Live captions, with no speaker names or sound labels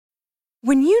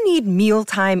When you need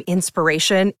mealtime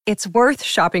inspiration, it's worth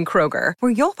shopping Kroger,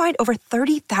 where you'll find over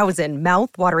 30,000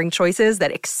 mouth-watering choices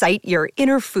that excite your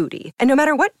inner foodie. And no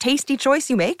matter what tasty choice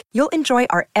you make, you'll enjoy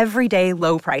our everyday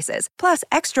low prices, plus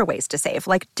extra ways to save,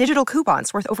 like digital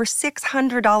coupons worth over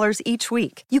 $600 each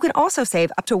week. You can also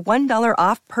save up to $1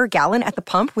 off per gallon at the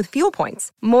pump with fuel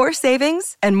points. More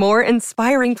savings and more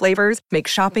inspiring flavors make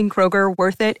shopping Kroger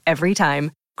worth it every time.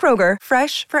 Kroger,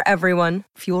 fresh for everyone.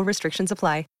 Fuel restrictions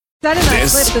apply.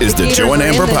 This is the Joe and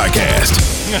Amber podcast.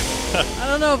 I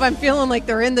don't know if I'm feeling like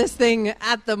they're in this thing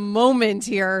at the moment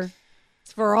here.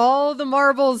 It's for all the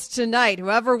marbles tonight.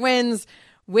 Whoever wins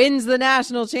the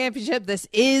national championship. This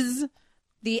is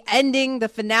the ending, the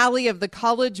finale of the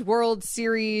College World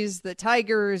Series. The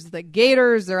Tigers, the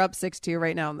Gators, they're up 6-2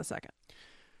 right now in the second.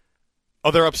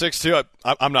 Oh, they're up 6-2?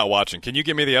 I'm not watching. Can you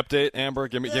give me the update, Amber?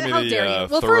 Give me the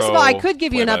Well, first of all, I could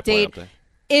give you an update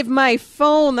if my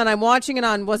phone that I'm watching it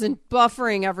on wasn't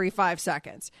buffering every 5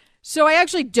 seconds. So I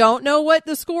actually don't know what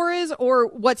the score is or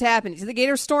what's happening. Did the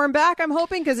Gators storm back, I'm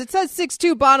hoping? Because it says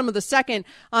 6-2 bottom of the second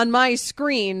on my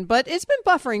screen, but it's been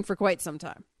buffering for quite some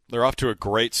time. They're off to a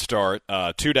great start.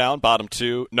 2 down, bottom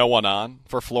 2, no one on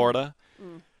for Florida.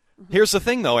 Mm-hmm. Here's the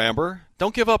thing, though, Amber.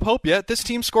 Don't give up hope yet. This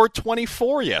team scored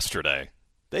 24 yesterday.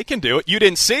 They can do it. You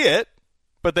didn't see it,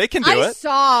 but they can do it. I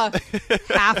saw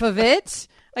half of it.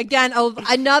 Again,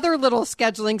 another little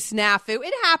scheduling snafu.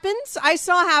 It happens.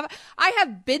 I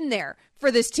have been there for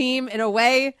this team in a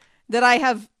way that I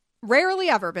have rarely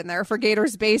ever been there for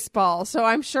Gators baseball. So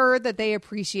I'm sure that they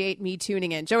appreciate me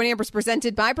tuning in. Joe and Amber's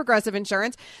presented by Progressive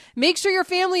Insurance. Make sure your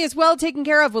family is well taken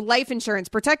care of with life insurance.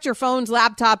 Protect your phones,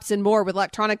 laptops, and more with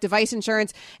electronic device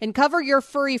insurance. And cover your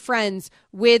furry friends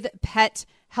with pet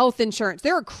health insurance.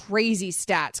 There are crazy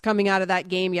stats coming out of that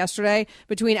game yesterday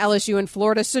between LSU and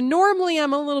Florida. So normally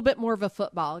I'm a little bit more of a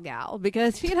football gal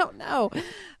because you don't know.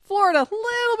 Florida, a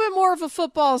little bit more of a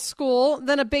football school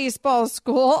than a baseball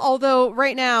school. Although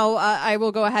right now I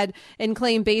will go ahead and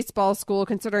claim baseball school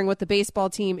considering what the baseball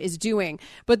team is doing.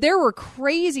 But there were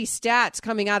crazy stats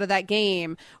coming out of that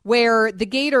game where the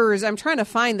Gators, I'm trying to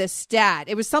find this stat.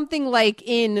 It was something like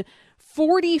in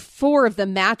 44 of the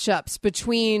matchups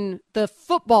between the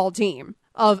football team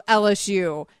of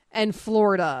LSU and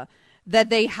Florida that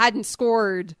they hadn't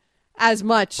scored as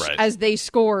much as they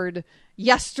scored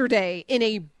yesterday in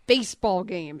a baseball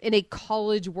game, in a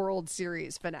College World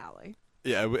Series finale.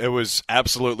 Yeah, it was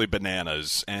absolutely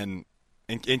bananas. And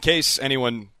in case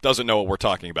anyone doesn't know what we're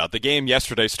talking about, the game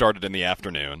yesterday started in the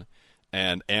afternoon,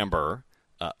 and Amber,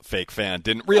 fake fan,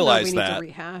 didn't realize that.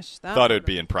 Thought it would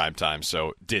be in prime time,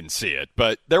 so didn't see it.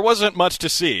 But there wasn't much to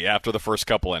see after the first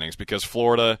couple innings because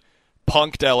Florida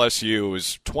punked LSU. It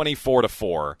was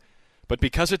 24-4. But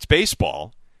because it's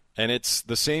baseball, and it's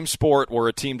the same sport where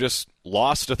a team just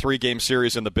lost a 3-game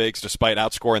series in the Bigs despite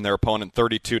outscoring their opponent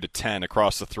 32-10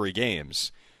 across the 3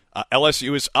 games,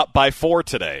 LSU is up by 4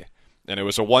 today. And it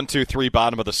was a 1-2-3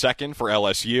 bottom of the second for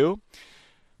LSU.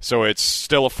 So it's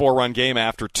still a 4-run game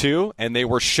after 2, and they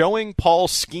were showing Paul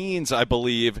Skeens, I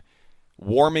believe,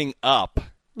 warming up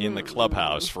in the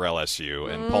clubhouse for LSU.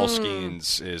 And Paul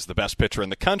Skeens is the best pitcher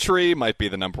in the country, might be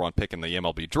the number 1 pick in the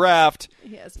MLB draft,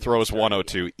 throws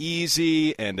 102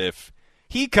 easy, and if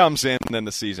he comes in, then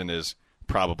the season is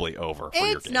probably over for your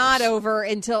Gators. It's not over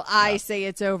until I say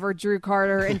it's over, Drew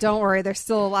Carter, and don't worry, there's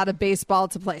still a lot of baseball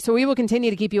to play. So we will continue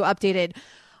to keep you updated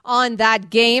on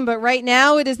that game, but right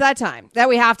now it is that time that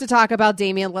we have to talk about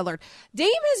Damian Lillard.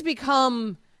 Dame has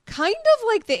become kind of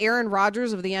like the Aaron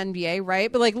Rodgers of the NBA,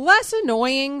 right? But like less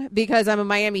annoying because I'm a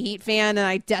Miami Heat fan and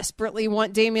I desperately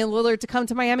want Damian Lillard to come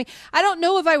to Miami. I don't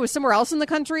know if I was somewhere else in the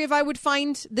country if I would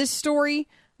find this story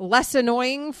less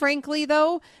annoying, frankly,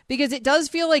 though, because it does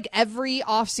feel like every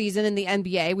offseason in the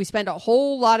NBA, we spend a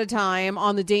whole lot of time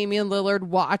on the Damian Lillard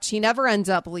watch. He never ends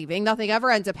up leaving. Nothing ever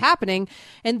ends up happening.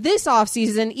 And this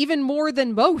offseason, even more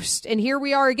than most. And here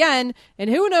we are again.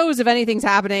 And who knows if anything's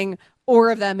happening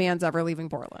or if that man's ever leaving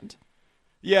Portland.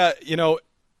 Yeah,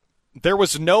 there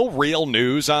was no real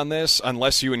news on this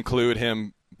unless you include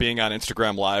him being on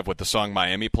Instagram Live with the song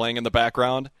Miami playing in the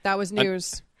background. That was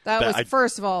news.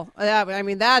 First of all,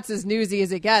 that's as newsy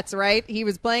as it gets, right? He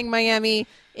was playing Miami,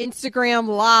 Instagram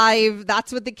Live.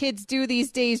 That's what the kids do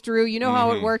these days, Drew. You know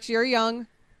how it works. You're young.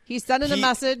 He's sending a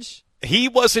message. He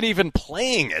wasn't even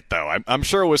playing it, though. I'm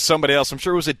sure it was somebody else. I'm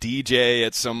sure it was a DJ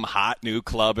at some hot new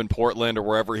club in Portland or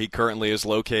wherever he currently is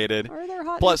located. Are there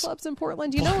hot new clubs in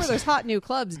Portland? You know where there's hot new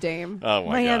clubs, Dame? Oh,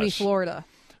 my Miami, gosh. Florida.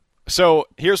 So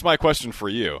here's my question for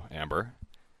you, Amber.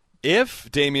 If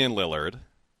Damian Lillard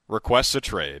requests a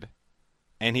trade,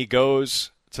 and he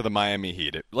goes to the Miami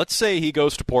Heat. Let's say he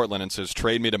goes to Portland and says,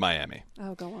 trade me to Miami.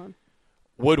 Oh, go on.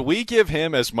 would we give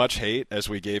him as much hate as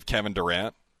we gave Kevin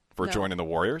Durant for joining the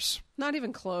Warriors? Not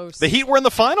even close. The Heat were in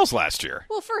the finals last year.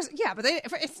 Well, first, yeah, but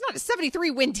it's not a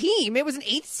 73-win team. It was an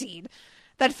 8th seed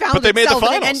that found but they made the itself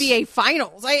in finals. an NBA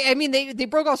Finals. I mean, they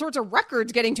broke all sorts of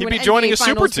records getting to He'd an be NBA joining a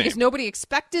Finals super team. because nobody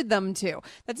expected them to.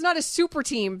 That's not a super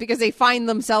team because they find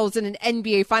themselves in an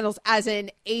NBA Finals as an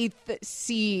 8th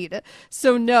seed.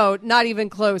 So no, not even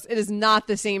close. It is not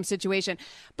the same situation.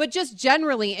 But just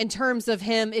generally in terms of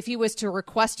him, if he was to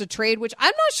request a trade, which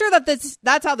I'm not sure that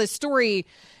that's how this story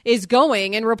is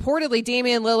going. And reportedly,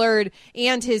 Damian Lillard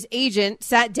and his agent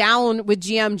sat down with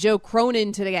GM Joe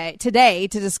Cronin today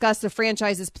to discuss the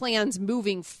franchise's plans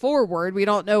moving forward. We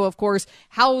don't know, of course,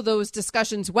 how those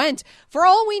discussions went. For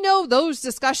all we know, those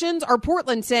discussions are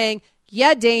Portland saying,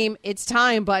 yeah, Dame, it's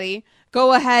time, buddy.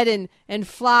 Go ahead and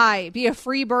fly, be a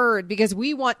free bird, because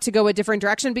we want to go a different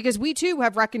direction, because we too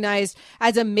have recognized,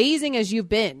 as amazing as you've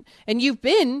been, and you've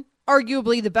been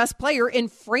arguably the best player in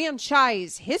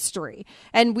franchise history.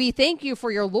 And we thank you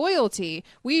for your loyalty.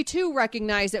 We too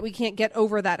recognize that we can't get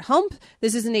over that hump.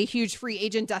 This isn't a huge free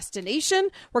agent destination.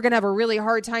 We're going to have a really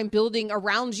hard time building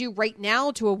around you right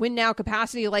now to a win now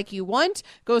capacity like you want.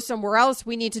 Go somewhere else.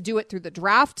 We need to do it through the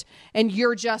draft. And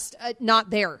you're just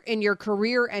not there in your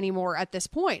career anymore at this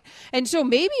point. And so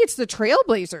maybe it's the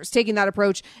Trailblazers taking that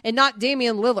approach and not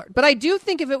Damian Lillard. But I do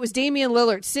think if it was Damian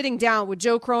Lillard sitting down with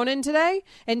Joe Cronin today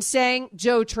and saying,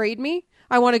 Joe, trade me,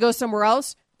 I want to go somewhere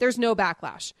else, there's no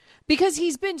backlash. Because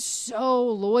he's been so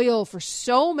loyal for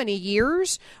so many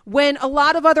years when a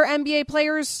lot of other NBA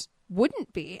players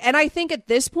wouldn't be. And I think at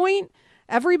this point,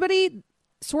 everybody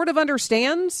sort of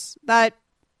understands that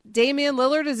Damian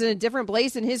Lillard is in a different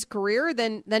place in his career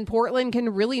than Portland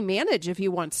can really manage if he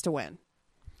wants to win.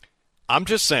 I'm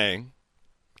just saying,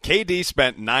 KD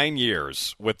spent 9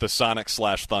 years with the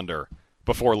Sonics/Thunder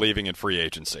before leaving in free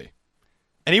agency.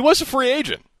 And he was a free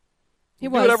agent. You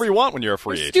do whatever you want when you're a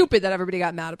free agent. Stupid that everybody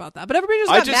got mad about that. But everybody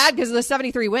just got mad because of the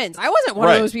 73 wins. I wasn't one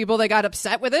of those people that got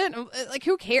upset with it. Like,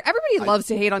 who cares? Everybody loves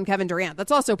to hate on Kevin Durant.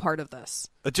 That's also part of this.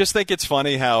 I just think it's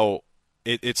funny how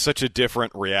it's such a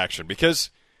different reaction.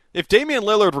 Because if Damian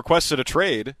Lillard requested a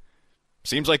trade,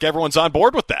 seems like everyone's on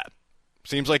board with that.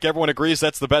 Seems like everyone agrees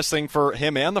that's the best thing for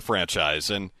him and the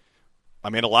franchise. And, I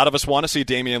mean, a lot of us want to see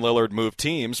Damian Lillard move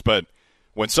teams, but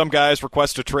when some guys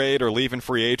request a trade or leave in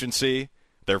free agency,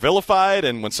 they're vilified,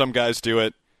 and when some guys do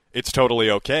it, it's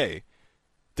totally okay.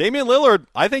 Damian Lillard,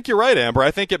 I think you're right, Amber.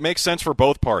 I think it makes sense for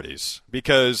both parties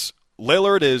because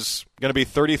Lillard is going to be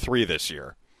 33 this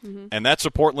year, and that's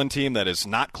a Portland team that is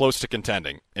not close to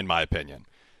contending, in my opinion,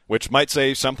 which might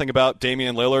say something about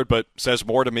Damian Lillard but says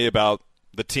more to me about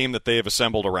the team that they have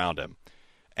assembled around him.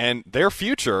 And their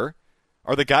future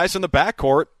are the guys in the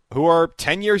backcourt who are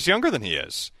 10 years younger than he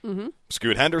is.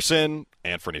 Scoot Henderson,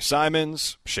 Anthony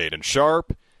Simons, Shaedon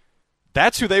Sharpe.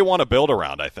 That's who they want to build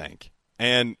around, I think.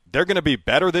 And they're going to be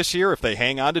better this year if they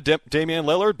hang on to Damian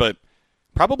Lillard, but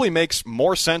probably makes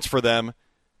more sense for them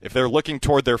if they're looking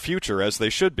toward their future, as they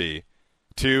should be,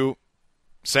 to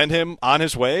send him on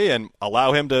his way and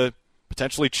allow him to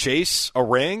potentially chase a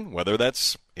ring, whether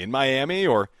that's in Miami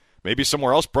or maybe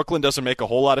somewhere else. Brooklyn doesn't make a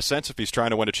whole lot of sense if he's trying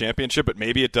to win a championship, but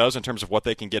maybe it does in terms of what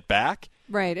they can get back.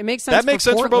 Right. It makes sense. That makes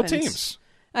sense for both Portland. teams.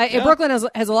 Brooklyn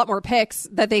has a lot more picks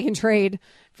that they can trade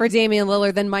for Damian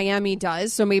Lillard than Miami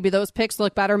does. So maybe those picks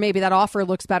look better. Maybe that offer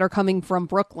looks better coming from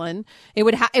Brooklyn. It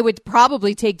would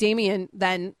probably take Damian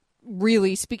then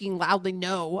really speaking loudly,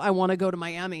 no, I want to go to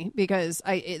Miami because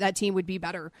that team would be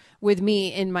better with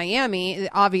me in Miami.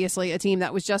 Obviously, a team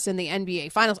that was just in the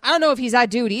NBA Finals. I don't know if he's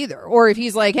that dude either, or if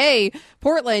he's like, hey,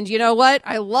 Portland, you know what?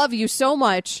 I love you so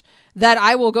much that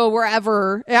I will go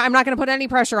wherever. I'm not going to put any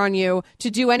pressure on you to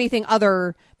do anything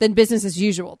other than business as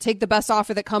usual. Take the best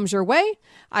offer that comes your way.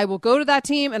 I will go to that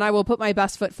team and I will put my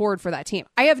best foot forward for that team.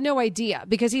 I have no idea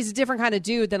because he's a different kind of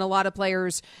dude than a lot of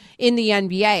players in the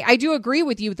NBA. I do agree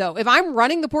with you, though. If I'm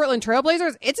running the Portland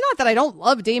Trailblazers, it's not that I don't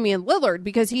love Damian Lillard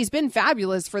because he's been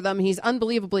fabulous for them. He's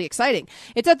unbelievably exciting.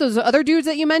 It's that those other dudes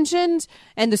that you mentioned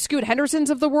and the Scoot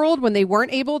Hendersons of the world, when they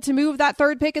weren't able to move that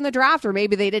third pick in the draft, or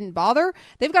maybe they didn't bother,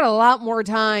 they've got a lot more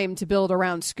time to build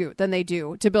around Scoot than they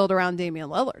do to build around Damian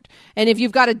Lillard. And if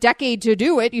you've got a decade to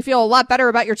do it, you feel a lot better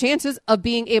about your chances of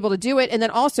being able to do it. And then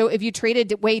also, if you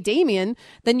traded away Damian,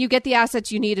 then you get the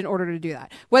assets you need in order to do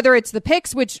that. Whether it's the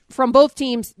picks, which from both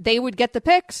teams, they would get the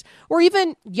picks, or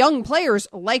even young players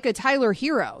like a Tyler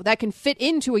Hero that can fit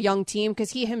into a young team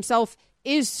because he himself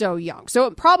is so young. So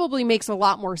it probably makes a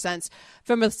lot more sense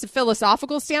from a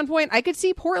philosophical standpoint. I could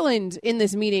see Portland in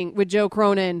this meeting with Joe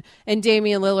Cronin and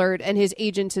Damian Lillard and his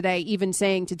agent today even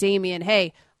saying to Damian,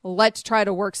 hey, let's try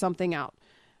to work something out.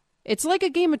 It's like a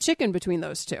game of chicken between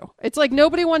those two. It's like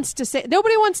nobody wants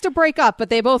to break up, but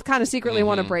they both kind of secretly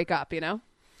want to break up,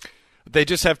 They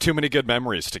just have too many good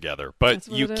memories together. But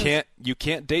you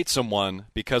can't date someone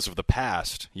because of the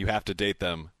past. You have to date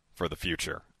them for the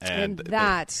future. And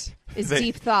that is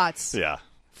deep thoughts yeah.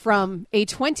 from a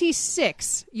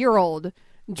 26-year-old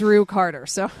Drew Carter.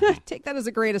 So take that as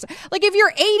a grain of salt. Like if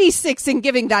you're 86 and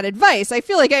giving that advice, I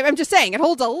feel like I'm just saying it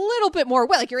holds a little bit more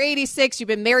weight. Like you're 86, you've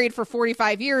been married for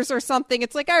 45 years or something.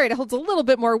 It's like, all right, it holds a little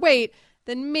bit more weight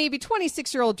than maybe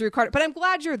 26-year-old Drew Carter. But I'm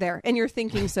glad you're there and you're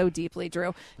thinking so deeply,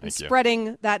 Drew, and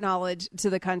spreading that knowledge to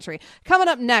the country. Coming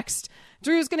up next,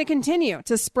 Drew's going to continue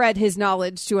to spread his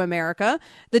knowledge to America.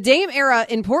 The Dame era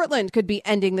in Portland could be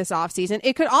ending this offseason.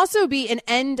 It could also be an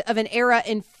end of an era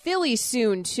in Philly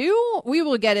soon, too. We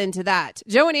will get into that.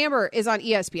 Joe and Amber is on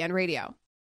ESPN Radio.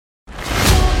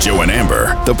 Joe and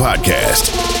Amber, the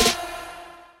podcast.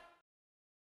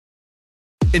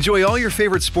 Enjoy all your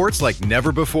favorite sports like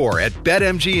never before at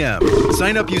BetMGM.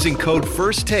 Sign up using code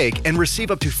FIRSTTAKE and receive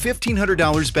up to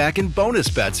 $1,500 back in bonus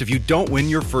bets if you don't win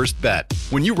your first bet.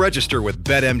 When you register with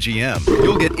BetMGM,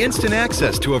 you'll get instant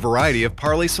access to a variety of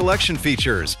parlay selection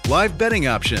features, live betting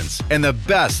options, and the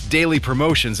best daily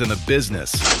promotions in the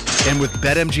business. And with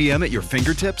BetMGM at your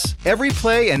fingertips, every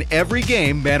play and every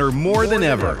game matter more than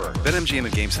ever. BetMGM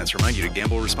and GameSense remind you to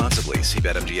gamble responsibly. See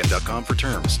BetMGM.com for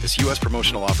terms. This U.S.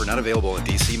 promotional offer not available in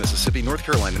D.C., Mississippi, North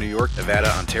Carolina, New York,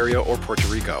 Nevada, Ontario, or Puerto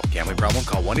Rico. Gambling problem?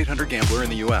 Call 1-800-GAMBLER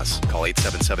in the U.S. Call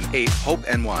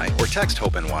 877-8-HOPE-NY or text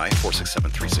HOPE-NY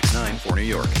 467-369 for New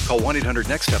York. Call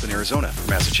 1-800-NEXT-STEP in Arizona. For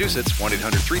Massachusetts,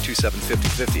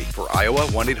 1-800-327-5050. For Iowa,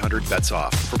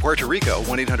 1-800-BETS-OFF. For Puerto Rico,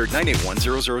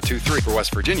 1-800-981-0023. For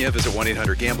West Virginia, visit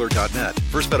 1-800-GAMBLER.net.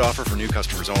 First bet offer for new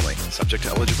customers only. Subject to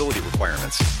eligibility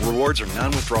requirements. Rewards are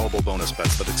non-withdrawable bonus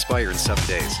bets that expire in 7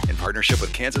 days. In partnership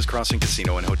with Kansas Crossing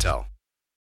Casino and Hotel.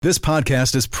 This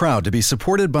podcast is proud to be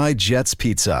supported by Jets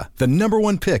Pizza, the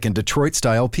 #1 pick in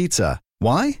Detroit-style pizza.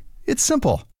 Why? It's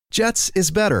simple. Jets is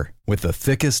better. With the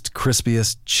thickest,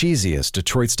 crispiest, cheesiest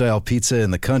Detroit-style pizza in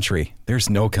the country, there's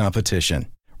no competition.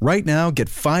 Right now, get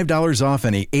 $5 off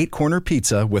any 8-corner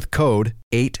pizza with code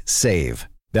 8SAVE.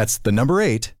 That's the number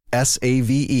 8,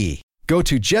 S-A-V-E. Go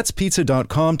to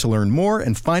jetspizza.com to learn more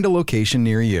and find a location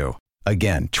near you.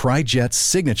 Again, try Jet's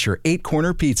signature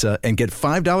 8-corner pizza and get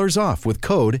 $5 off with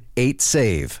code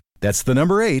 8SAVE. That's the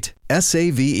number 8,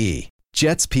 S-A-V-E.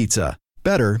 Jet's Pizza.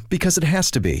 Better because it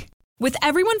has to be. With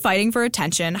everyone fighting for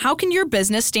attention, how can your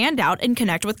business stand out and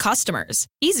connect with customers?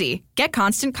 Easy. Get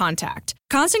Constant Contact.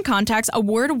 Constant Contact's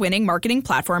award-winning marketing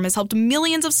platform has helped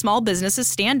millions of small businesses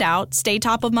stand out, stay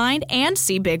top of mind, and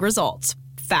see big results.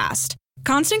 Fast.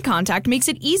 Constant Contact makes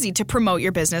it easy to promote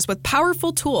your business with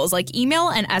powerful tools like email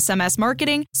and SMS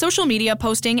marketing, social media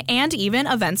posting, and even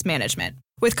events management.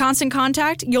 With Constant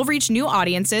Contact, you'll reach new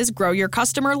audiences, grow your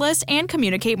customer list, and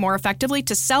communicate more effectively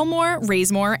to sell more,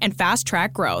 raise more, and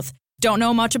fast-track growth. Don't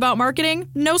know much about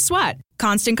marketing? No sweat.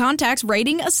 Constant Contact's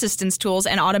writing assistance tools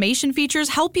and automation features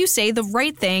help you say the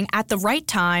right thing at the right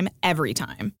time, every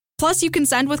time. Plus, you can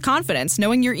send with confidence,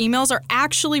 knowing your emails are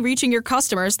actually reaching your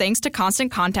customers thanks to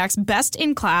Constant Contact's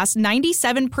best-in-class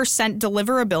 97%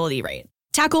 deliverability rate.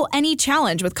 Tackle any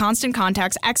challenge with Constant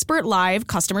Contact's expert live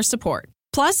customer support.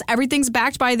 Plus, everything's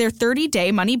backed by their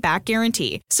 30-day money-back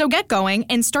guarantee. So get going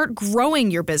and start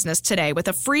growing your business today with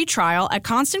a free trial at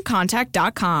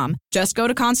ConstantContact.com. Just go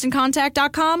to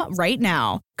ConstantContact.com right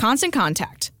now. Constant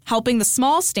Contact, helping the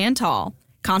small stand tall.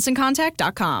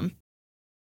 ConstantContact.com.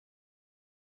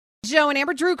 Joe and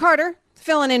Amber, Drew Carter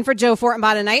filling in for Joe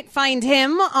Fortenbaugh tonight. Find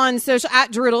him on social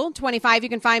at Drudel25. You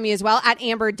can find me as well at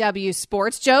Amber W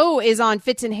Sports. Joe is on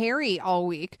Fitz and Harry all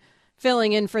week,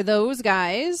 filling in for those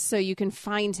guys. So you can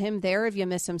find him there if you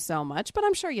miss him so much. But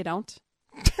I'm sure you don't.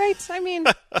 Right? I mean,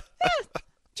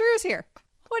 Drew's here.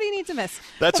 What do you need to miss?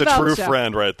 That's a true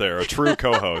friend right there, a true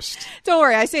co-host. Don't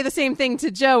worry. I say the same thing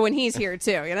to Joe when he's here,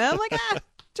 too. You know, I'm like,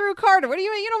 Drew Carter, what do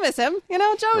you don't miss him? You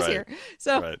know, Joe's here.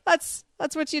 So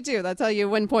that's what you do. That's how you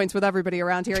win points with everybody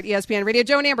around here at ESPN Radio.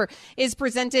 Joe and Amber is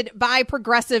presented by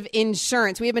Progressive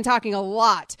Insurance. We have been talking a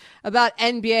lot about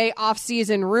NBA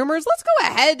offseason rumors. Let's go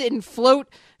ahead and float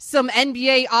some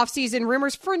NBA offseason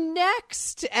rumors for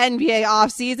next NBA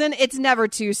offseason. It's never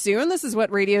too soon. This is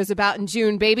what radio's about in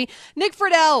June, baby. Nick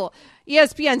Friedel,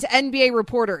 ESPN's NBA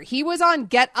reporter, he was on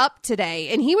Get Up today,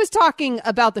 and he was talking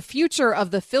about the future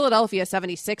of the Philadelphia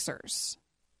 76ers.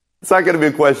 It's not going to be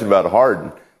a question about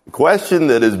Harden. The question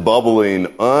that is bubbling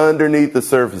underneath the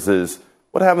surface is,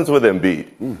 what happens with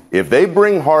Embiid? If they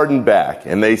bring Harden back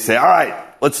and they say, all right,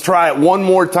 let's try it one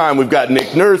more time. We've got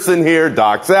Nick Nurse in here,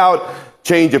 Doc's out,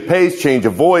 change of pace, change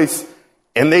of voice.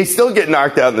 and they still get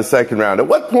knocked out in the second round. At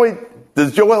what point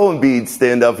does Joel Embiid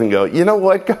stand up and go, you know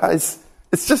what, guys,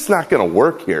 it's just not going to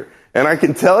work here? And I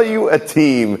can tell you a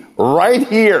team right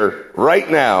here, right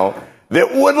now,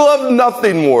 that would love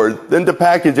nothing more than to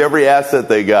package every asset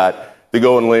they got to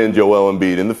go and land Joel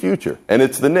Embiid in the future. And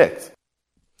it's the Knicks.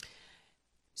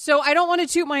 So I don't want to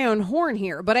toot my own horn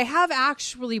here, but I have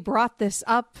actually brought this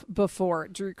up before,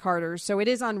 Drew Carter. So it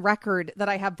is on record that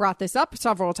I have brought this up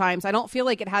several times. I don't feel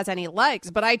like it has any legs,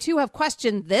 but I too have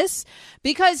questioned this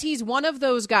because he's one of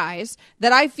those guys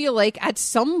that I feel like at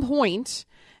some point,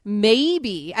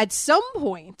 maybe at some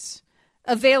point,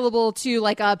 available to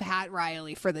like a Pat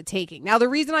Riley for the taking. Now, the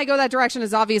reason I go that direction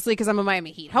is obviously because I'm a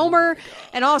Miami Heat homer,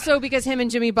 and also because him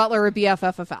and Jimmy Butler are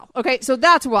BFFFL. Okay, so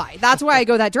that's why I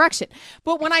go that direction.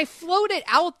 But when I float it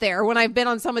out there, when I've been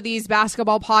on some of these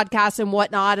basketball podcasts and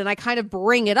whatnot, and I kind of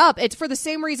bring it up, it's for the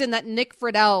same reason that Nick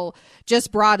Friedel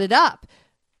just brought it up.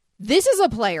 This is a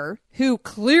player who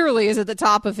clearly is at the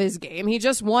top of his game. He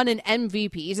just won an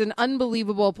MVP. He's an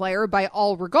unbelievable player by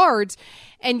all regards.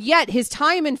 And yet his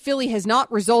time in Philly has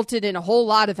not resulted in a whole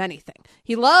lot of anything.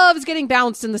 He loves getting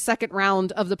bounced in the second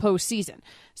round of the postseason.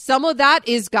 Some of that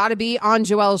is got to be on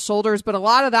Joel's shoulders, but a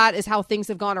lot of that is how things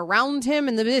have gone around him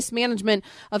and the mismanagement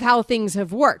of how things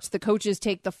have worked. The coaches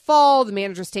take the fall, the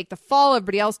managers take the fall,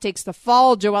 everybody else takes the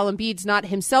fall. Joel Embiid's not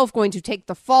himself going to take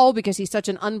the fall because he's such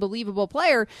an unbelievable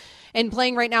player and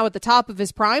playing right now at the top of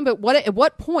his prime. But at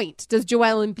what point does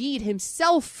Joel Embiid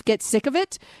himself get sick of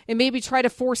it and maybe try to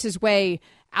force his way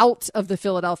out of the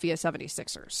Philadelphia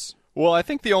 76ers? Well, I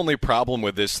think the only problem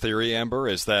with this theory, Amber,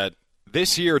 is that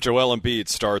this year Joel Embiid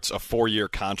starts a 4-year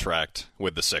contract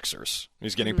with the Sixers.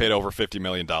 He's getting paid over $50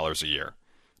 million a year,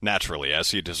 naturally,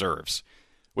 as he deserves.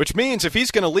 Which means if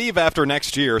he's going to leave after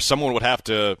next year, someone would have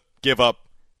to give up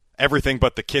everything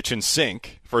but the kitchen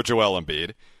sink for Joel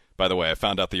Embiid. By the way, I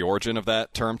found out the origin of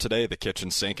that term today, the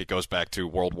kitchen sink. It goes back to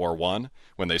World War I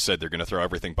when they said they're going to throw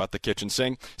everything but the kitchen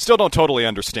sink. Still don't totally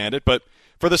understand it, but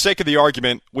for the sake of the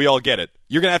argument, we all get it.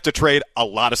 You're going to have to trade a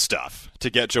lot of stuff to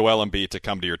get Joel Embiid to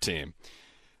come to your team.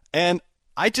 And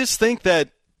I just think that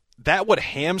would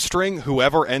hamstring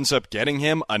whoever ends up getting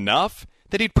him enough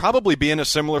that he'd probably be in a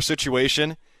similar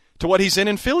situation to what he's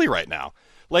in Philly right now.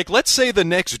 Like, let's say the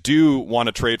Knicks do want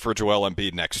to trade for Joel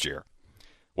Embiid next year.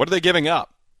 What are they giving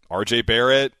up? R.J.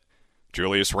 Barrett,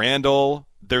 Julius Randle.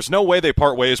 There's no way they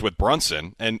part ways with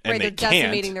Brunson, and they can't. They're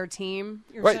decimating their team,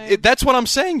 you're right? saying? That's what I'm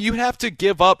saying. You have to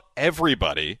give up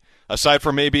everybody, aside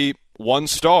from maybe one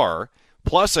star,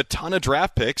 plus a ton of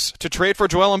draft picks to trade for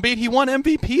Joel Embiid. He won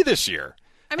MVP this year.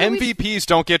 I mean, MVPs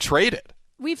don't get traded.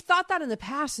 We've thought that in the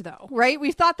past, though, right?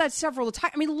 We've thought that several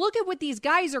times. I mean, look at what these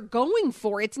guys are going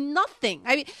for. It's nothing.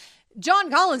 I mean,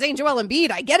 John Collins ain't Joel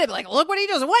Embiid. I get it. But like, look what he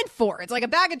just went for. It's like a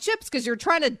bag of chips because you're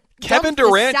trying to. Kevin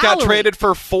Durant got traded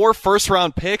for 4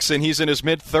 first-round picks, and he's in his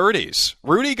mid-30s.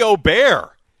 Rudy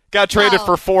Gobert got traded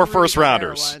for 4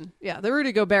 first-rounders. Yeah, the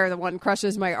Rudy Gobert one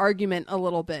crushes my argument a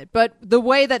little bit. But the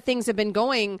way that things have been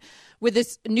going with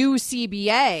this new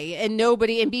CBA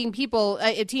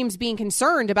and teams being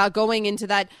concerned about going into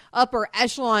that upper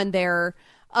echelon there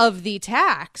of the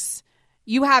tax,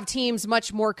 you have teams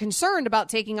much more concerned about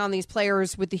taking on these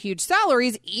players with the huge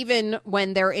salaries, even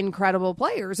when they're incredible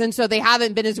players. And so they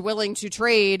haven't been as willing to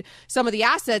trade some of the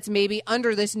assets maybe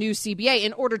under this new CBA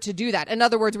in order to do that. In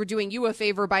other words, we're doing you a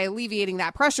favor by alleviating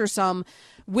that pressure some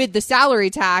with the salary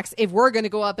tax. If we're going to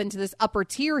go up into this upper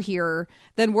tier here,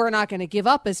 then we're not going to give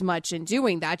up as much in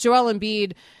doing that. Joel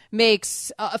Embiid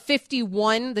makes a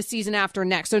 51 the season after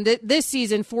next. So this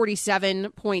season,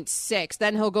 47.6.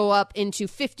 Then he'll go up into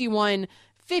 51,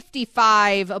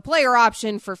 55, a player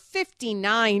option for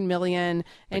 $59 million,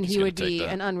 and he would be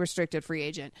an unrestricted free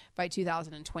agent by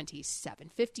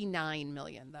 2027. $59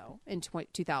 million, though, in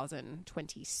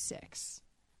 2026.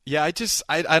 Yeah,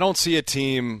 I don't see a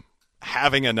team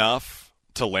having enough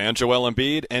to land Joel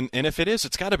Embiid, and if it is,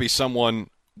 it's got to be someone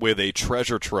with a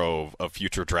treasure trove of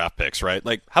future draft picks, right?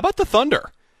 Like, how about the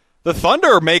Thunder? The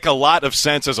Thunder make a lot of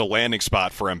sense as a landing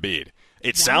spot for Embiid.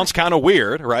 It sounds kind of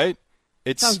weird, right?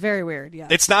 It sounds very weird, yeah.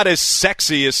 It's not as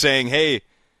sexy as saying, hey,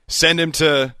 send him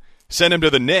to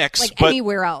the Knicks. Like but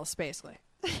anywhere else, basically.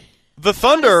 The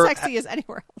Thunder, not as sexy as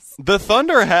anywhere else. The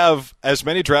Thunder have as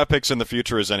many draft picks in the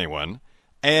future as anyone,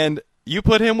 and you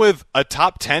put him with a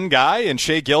top 10 guy and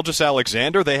Shai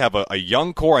Gilgeous-Alexander. They have a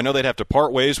young core. I know they'd have to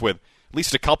part ways with at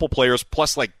least a couple players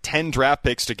plus like 10 draft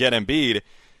picks to get Embiid.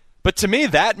 But to me,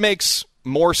 that makes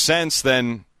more sense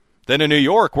than in New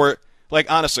York where, like,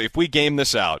 honestly, if we game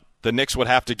this out, the Knicks would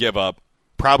have to give up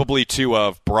probably 2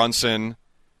 of Brunson,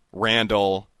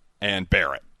 Randall, and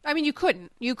Barrett. I mean, you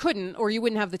couldn't, or you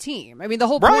wouldn't have the team. I mean, the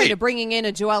whole point of bringing in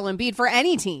a Joel Embiid for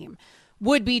any team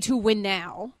would be to win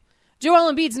now.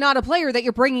 Joel Embiid's not a player that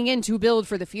you're bringing in to build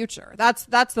for the future.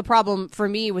 That's the problem for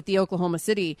me with the Oklahoma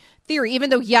City theory,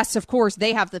 even though, yes, of course,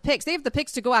 they have the picks. They have the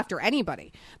picks to go after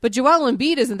anybody. But Joel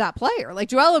Embiid isn't that player. Like,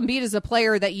 Joel Embiid is a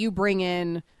player that you bring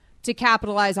in to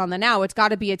capitalize on the now. It's got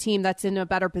to be a team that's in a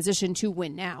better position to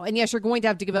win now. And, yes, you're going to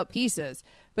have to give up pieces,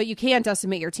 but you can't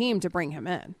estimate your team to bring him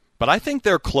in. But I think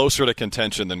they're closer to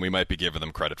contention than we might be giving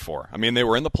them credit for. I mean, they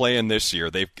were in the play-in this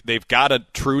year. They've got a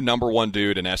true number one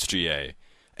dude in SGA.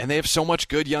 And they have so much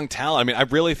good young talent. I mean, I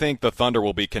really think the Thunder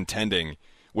will be contending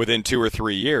within 2 or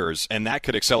 3 years, and that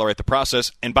could accelerate the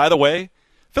process. And by the way,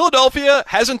 Philadelphia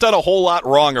hasn't done a whole lot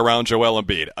wrong around Joel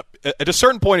Embiid. At a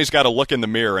certain point, he's got to look in the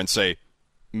mirror and say,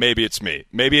 maybe it's me.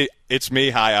 Maybe it's me.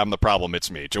 Hi, I'm the problem.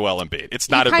 It's me, Joel Embiid. It's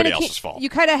not everybody else's fault. You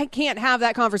kind of can't have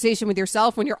that conversation with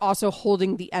yourself when you're also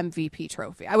holding the MVP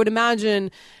trophy. I would imagine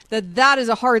that is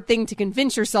a hard thing to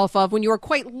convince yourself of when you are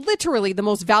quite literally the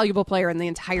most valuable player in the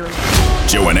entire league.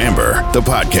 Joe and Amber, the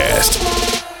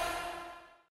podcast.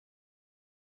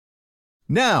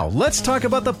 Now, let's talk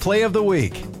about the play of the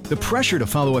week. The pressure to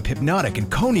follow up Hypnotic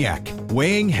and Cognac,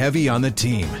 weighing heavy on the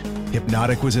team.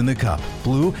 Hypnotic was in the cup,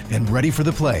 blue, and ready for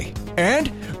the play. And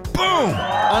boom!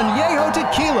 Añejo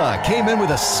Tequila came in with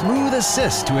a smooth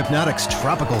assist to Hypnotic's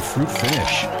tropical fruit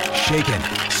finish. Shaken,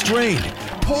 strained,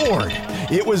 poured.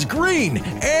 It was green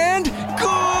and good!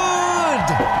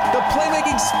 The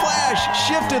playmaking splash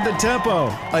shifted the tempo.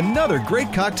 Another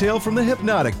great cocktail from the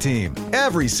Hypnotic team.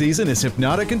 Every season is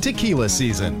Hypnotic and Tequila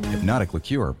season. Hypnotic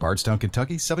Liqueur, Bardstown,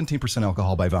 Kentucky, 17%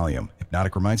 alcohol by volume.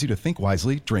 Hypnotic reminds you to think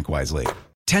wisely, drink wisely.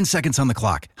 10 seconds on the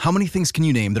clock. How many things can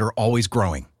you name that are always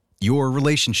growing? Your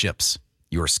relationships,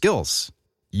 your skills,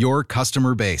 your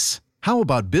customer base. How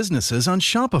about businesses on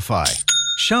Shopify?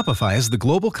 Shopify is the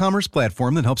global commerce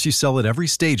platform that helps you sell at every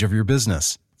stage of your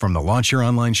business. From the launch your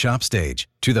online shop stage,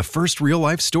 to the first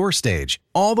real-life store stage,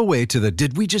 all the way to the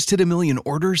did we just hit 1 million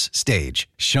orders stage.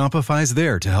 Shopify's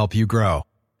there to help you grow.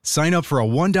 Sign up for a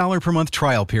 $1 per month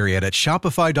trial period at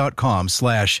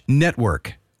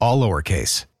shopify.com/network, all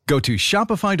lowercase. Go to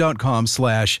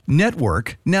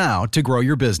shopify.com/network now to grow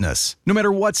your business, no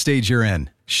matter what stage you're in.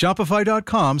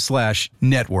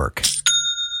 Shopify.com/network.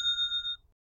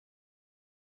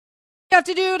 You have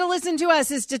to do to listen to us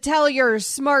is to tell your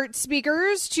smart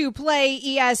speakers to play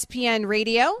ESPN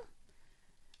Radio.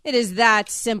 It is that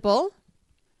simple.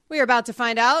 We are about to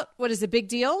find out what is a big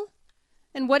deal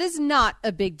and what is not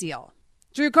a big deal.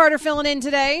 Drew Carter filling in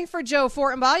today for Joe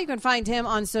Fortenbaugh. You can find him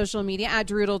on social media at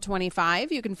Drudel25.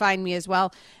 You can find me as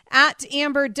well at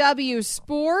Amber W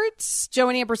Sports. Joe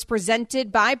and Amber's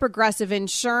presented by Progressive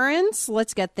Insurance.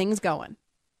 Let's get things going.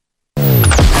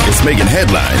 It's making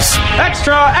headlines.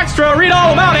 Extra, read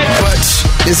all about it. But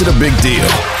is it a big deal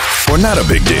or not a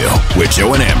big deal with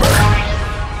Joe and Amber?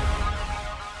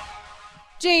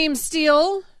 James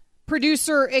Steele,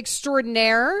 producer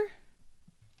extraordinaire.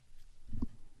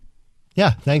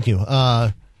 Yeah, thank you.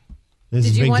 This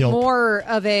Did is a you big want deal. more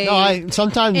of a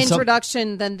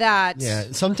introduction than that? Yeah,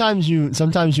 sometimes you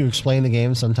explain the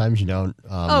game, sometimes you don't.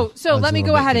 So let me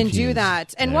go ahead and do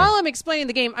that. And while I'm explaining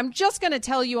the game, I'm just going to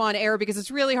tell you on air because it's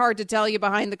really hard to tell you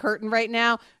behind the curtain right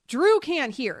now. Drew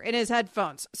can't hear in his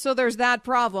headphones, so there's that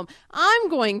problem. I'm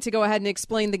going to go ahead and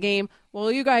explain the game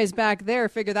while you guys back there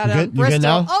figure that out. Bristol.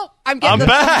 Now? Oh, I'm getting the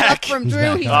thumbs up from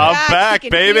Drew. He's back,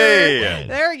 baby.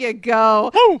 There you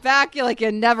go. Woo. Back like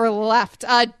you never left.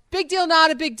 Big deal,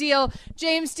 not a big deal.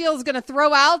 James Steele's going to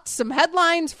throw out some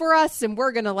headlines for us, and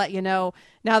we're going to let you know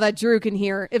now that Drew can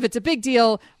hear if it's a big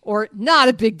deal or not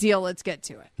a big deal. Let's get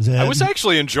to it. I was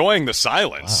actually enjoying the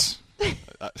silence.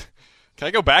 Wow. Can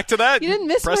I go back to that? You didn't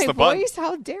miss Press my the button. voice?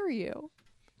 How dare you?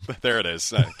 There it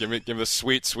is. Give me the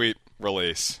sweet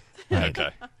release. Okay,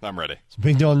 I'm ready. It's a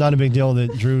big deal, not a big deal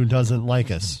that Drew doesn't like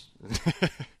us.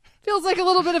 Feels like a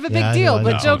little bit of a big deal,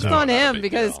 but joke's on him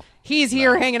because he's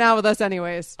here hanging out with us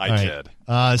anyways. I kid.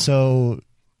 So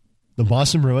the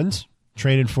Boston Bruins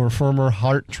traded for former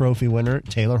Hart Trophy winner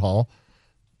Taylor Hall.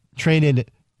 Traded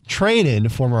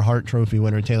former Hart Trophy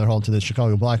winner Taylor Hall to the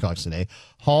Chicago Blackhawks today.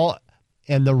 Hall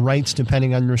and the rights to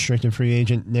pending unrestricted free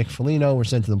agent Nick Foligno were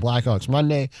sent to the Blackhawks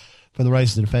Monday for the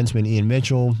rights to defenseman Ian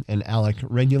Mitchell and Alec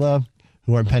Regula,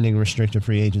 who are pending restricted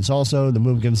free agents also. The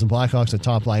move gives the Blackhawks a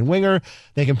top-line winger.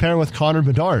 They can pair with Connor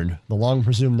Bedard, the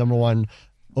long-presumed number one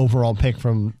overall pick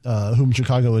from whom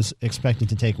Chicago is expected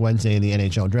to take Wednesday in the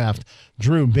NHL draft.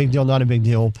 Drew, big deal, not a big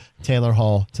deal. Taylor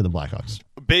Hall to the Blackhawks.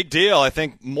 Big deal. I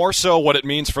think more so what it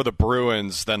means for the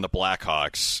Bruins than the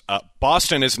Blackhawks.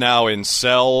 Boston is now in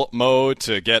sell mode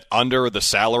to get under the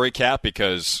salary cap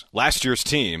because last year's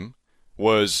team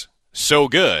was so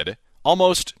good,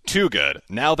 almost too good.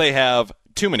 Now they have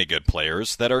too many good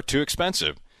players that are too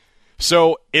expensive.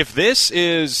 So if this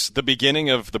is the beginning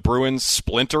of the Bruins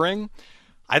splintering,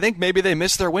 I think maybe they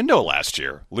missed their window last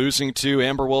year, losing to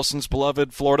Amber Wilson's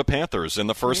beloved Florida Panthers in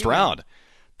the first round.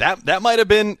 That might have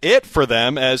been it for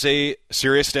them as a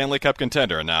serious Stanley Cup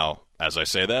contender. Now, as I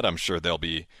say that, I'm sure they'll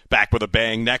be back with a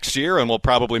bang next year and will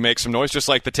probably make some noise, just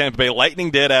like the Tampa Bay Lightning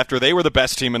did after they were the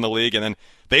best team in the league, and then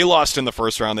they lost in the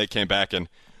first round. They came back and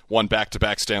won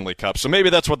back-to-back Stanley Cups. So maybe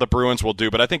that's what the Bruins will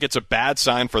do, but I think it's a bad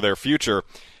sign for their future.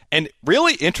 And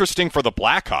really interesting for the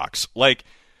Blackhawks. Like,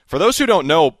 for those who don't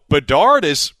know, Bedard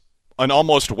is an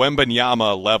almost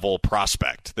Wembanyama-level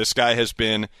prospect. This guy has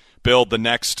been billed the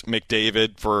next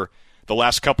McDavid for the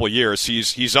last couple of years.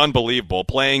 He's unbelievable.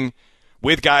 Playing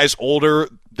with guys older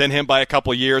than him by a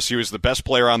couple of years, he was the best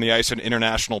player on the ice in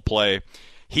international play.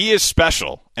 He is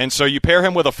special. And so you pair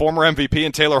him with a former MVP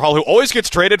in Taylor Hall, who always gets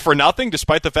traded for nothing,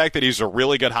 despite the fact that he's a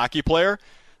really good hockey player.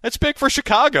 That's big for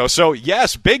Chicago. So,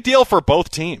 yes, big deal for both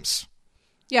teams.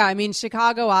 Yeah, I mean,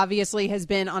 Chicago obviously has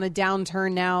been on a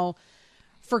downturn now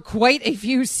for quite a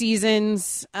few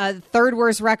seasons. Third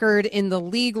worst record in the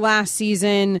league last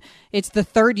season. It's the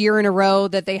third year in a row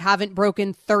that they haven't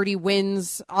broken 30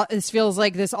 wins. It feels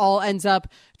like this all ends up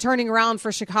turning around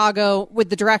for Chicago with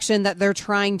the direction that they're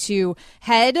trying to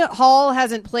head. Hall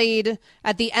hasn't played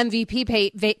at the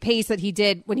MVP pace that he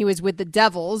did when he was with the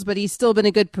Devils, but he's still been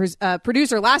a good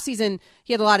producer. Last season,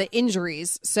 he had a lot of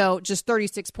injuries, so just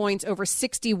 36 points over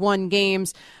 61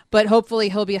 games, but hopefully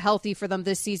he'll be healthy for them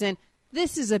this season.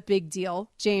 This is a big deal,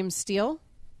 James Steele.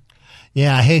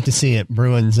 Yeah, I hate to see it.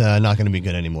 Bruins not going to be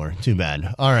good anymore. Too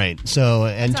bad. All right, so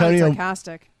Antonio.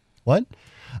 Sarcastic. What?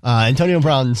 Antonio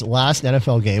Brown's last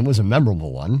NFL game was a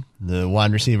memorable one. The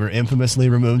wide receiver infamously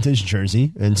removed his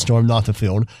jersey and stormed off the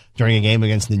field during a game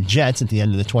against the Jets at the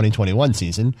end of the 2021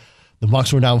 season. The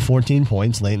Bucs were down 14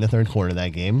 points late in the third quarter of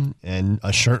that game, and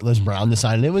a shirtless Brown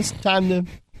decided it was time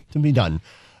to be done.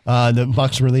 The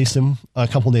Bucs released him a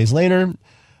couple days later.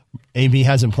 AB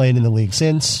hasn't played in the league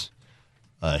since.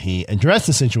 He addressed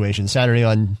the situation Saturday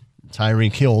on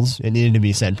Tyreek Hill's It Needed to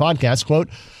Be Said podcast. Quote,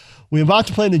 "We're about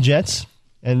to play the Jets,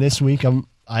 and this week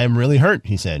I am really hurt,"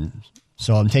 he said.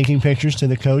 "So I'm taking pictures to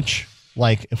the coach.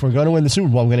 Like, if we're going to win the Super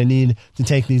Bowl, I'm going to need to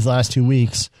take these last 2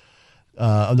 weeks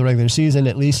of the regular season,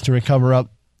 at least to recover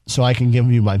up so I can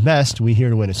give you my best. We here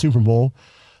to win a Super Bowl."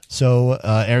 So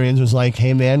Arians was like,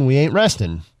 "Hey, man, we ain't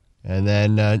resting." And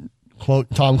then,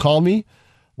 quote, "Tom called me.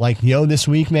 Like, yo, this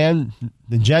week, man,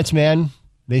 the Jets, man,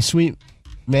 they sweep,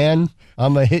 man.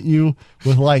 I'm going to hit you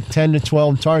with like 10 to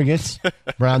 12 targets,"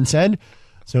 Brown said.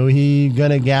 "So he going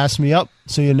to gas me up.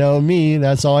 So you know me,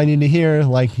 that's all I need to hear.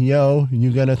 Like, yo, you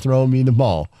going to throw me the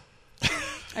ball."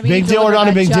 I mean, big deal or not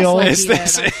a big deal? I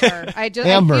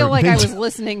feel like I was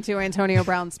listening to Antonio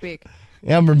Brown speak.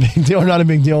 Amber, big deal or not a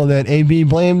big deal that AB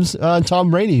blames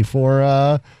Tom Brady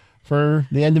for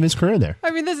the end of his career there?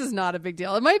 I mean, this is not a big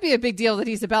deal. It might be a big deal that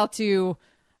he's about to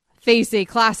face a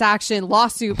class action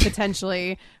lawsuit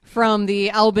potentially from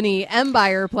the Albany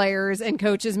Empire players and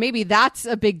coaches. Maybe that's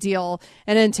a big deal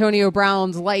in Antonio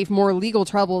Brown's life. More legal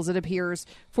troubles, it appears,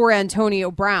 for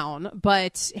Antonio Brown.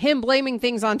 But him blaming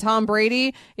things on Tom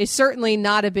Brady is certainly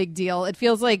not a big deal. It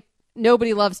feels like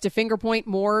nobody loves to finger point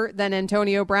more than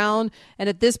Antonio Brown. And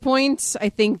at this point, I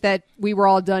think that we were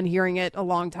all done hearing it a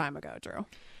long time ago, Drew.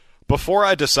 Before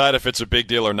I decide if it's a big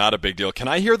deal or not a big deal, can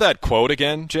I hear that quote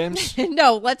again, James?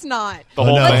 No, let's not. The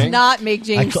whole let's thing? not make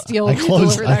James Steele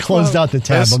deliver that I closed quote. out the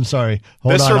tab. I'm sorry.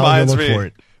 Hold this on, reminds I'll go look for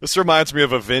it. This reminds me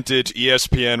of a vintage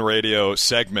ESPN radio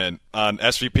segment on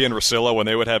SVP and Russillo when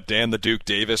they would have Dan the Duke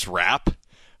Davis rap.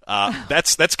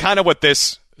 That's kind of what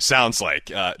this sounds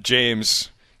like.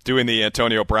 James doing the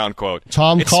Antonio Brown quote.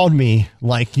 Tom called me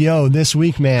like, "Yo, this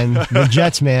week, man, the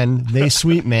Jets, man, they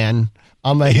sweep, man.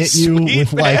 I'm going to hit you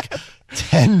with like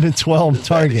 10 to 12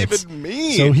 targets." Even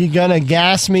mean? So he going to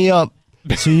gas me up.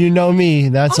 So you know me.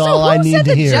 That's Also, all I who need said to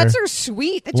the hear. Jets are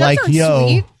sweet. The Jets Like, aren't yo,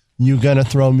 sweet. you going to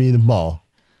throw me the ball.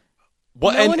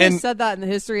 Well, No one has said that in the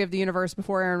history of the universe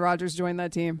before Aaron Rodgers joined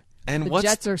that team. And the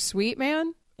Jets are sweet,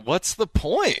 man. What's the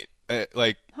point?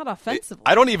 Not offensively.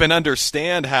 I don't even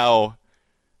understand how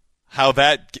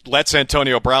that lets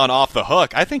Antonio Brown off the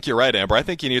hook. I think you're right, Amber. I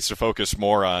think he needs to focus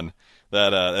more on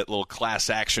that little class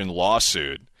action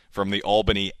lawsuit from the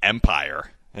Albany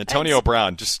Empire. Antonio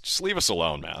Brown, just leave us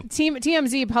alone, man.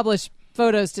 TMZ published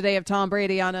photos today of Tom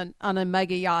Brady on a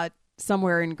mega yacht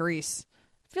somewhere in Greece.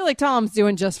 I feel like Tom's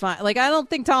doing just fine. Like, I don't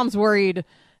think Tom's worried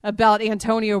about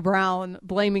Antonio Brown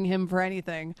blaming him for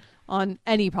anything on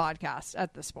any podcast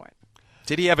at this point.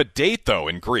 Did he have a date, though,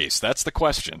 in Greece? That's the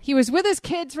question. He was with his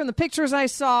kids from the pictures I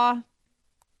saw.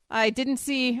 I didn't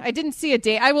see a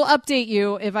date. I will update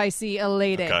you if I see a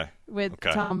lady with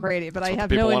Tom Brady, but I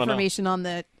have no information on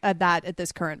that at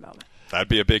this current moment. That'd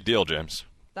be a big deal, James.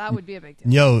 That would be a big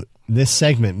deal. Yo, this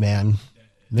segment, man.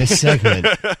 This segment.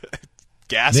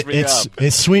 Gas me up.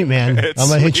 It's sweet, man. I'm going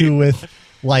to hit you with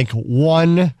like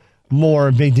one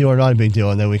more big deal or not a big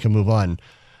deal, and then we can move on.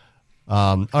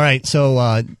 All right,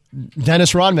 so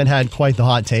Dennis Rodman had quite the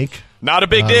hot take. Not a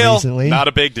big deal. Recently. Not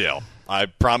a big deal. I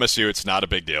promise you it's not a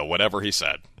big deal, whatever he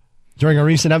said. During a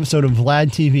recent episode of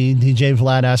Vlad TV, DJ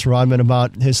Vlad asked Rodman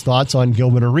about his thoughts on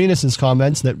Gilbert Arenas'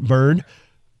 comments that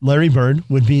Larry Bird,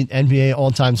 would beat NBA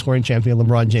all-time scoring champion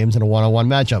LeBron James in a one-on-one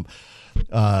matchup.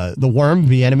 The Worm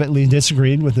vehemently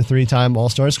disagreed with the three-time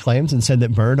All-Star's claims and said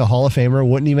that Bird, a Hall of Famer,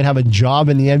 wouldn't even have a job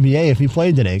in the NBA if he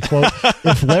played today. Quote,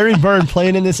 if Larry Bird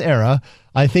played in this era,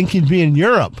 I think he'd be in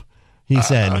Europe, he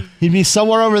said. He'd be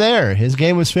somewhere over there. His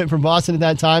game was fit for Boston at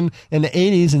that time in the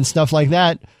 80s and stuff like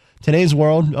that. Today's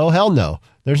world, oh, hell no.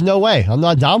 There's no way. I'm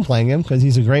not downplaying him because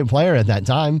he's a great player at that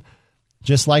time,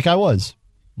 just like I was.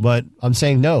 But I'm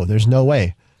saying no, there's no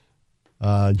way.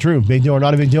 Drew, big deal or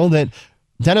not a big deal that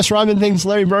Dennis Rodman thinks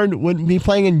Larry Bird would be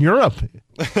playing in Europe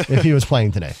if he was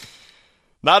playing today.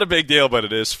 Not a big deal, but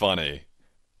it is funny.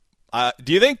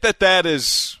 Do you think that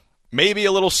is maybe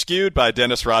a little skewed by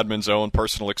Dennis Rodman's own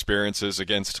personal experiences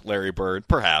against Larry Bird?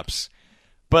 Perhaps.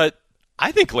 But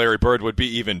I think Larry Bird would be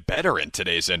even better in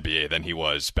today's NBA than he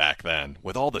was back then.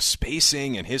 With all the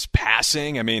spacing and his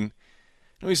passing, I mean,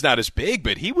 he's not as big,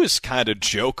 but he was kind of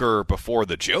Joker before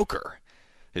the Joker.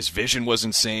 His vision was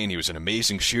insane. He was an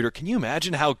amazing shooter. Can you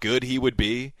imagine how good he would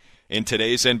be in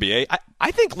today's NBA?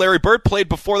 I think Larry Bird played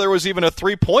before there was even a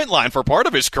three-point line for part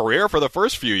of his career for the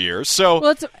first few years.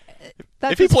 So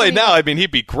if he played now, I mean,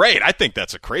 he'd be great. I think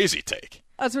that's a crazy take.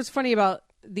 That's what's funny about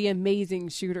the amazing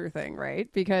shooter thing, right?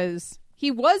 Because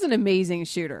he was an amazing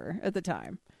shooter at the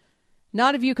time.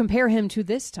 Not if you compare him to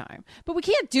this time. But we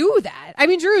can't do that. I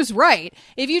mean, Drew's right.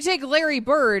 If you take Larry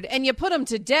Bird and you put him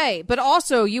today, but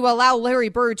also you allow Larry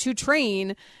Bird to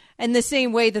train in the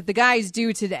same way that the guys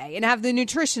do today and have the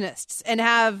nutritionists and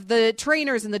have the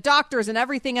trainers and the doctors and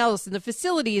everything else and the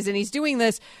facilities, and he's doing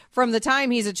this from the time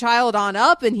he's a child on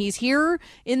up and he's here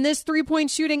in this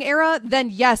three-point shooting era, then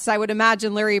yes, I would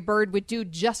imagine Larry Bird would do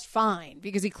just fine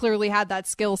because he clearly had that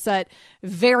skill set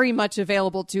very much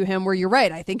available to him, where you're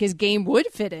right, I think his game would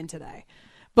fit in today.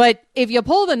 But if you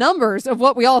pull the numbers of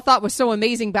what we all thought was so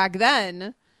amazing back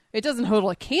then, it doesn't hold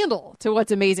a candle to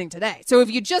what's amazing today. So if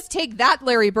you just take that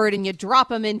Larry Bird and you drop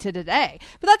him into today,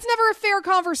 but that's never a fair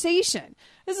conversation.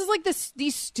 This is like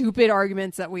these stupid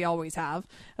arguments that we always have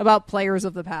about players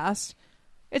of the past.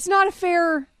 It's not a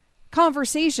fair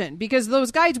conversation because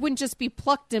those guys wouldn't just be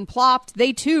plucked and plopped.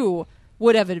 They too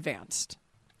would have advanced.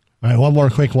 All right, one more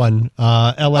quick one.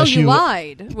 LSU. Oh, you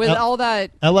lied with all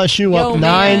that. LSU up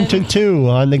 9-2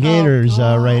 on the Gators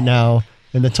right now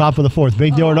in the top of the fourth.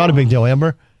 Big deal or not a big deal,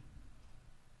 Amber?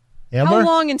 How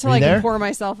long until I can pour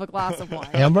myself a glass of wine?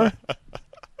 Amber?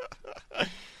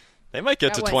 They might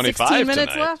get to 25 16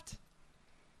 minutes tonight. left?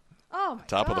 Oh, my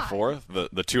Top God. of the fourth.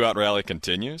 The two-out rally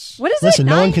continues. What is Listen,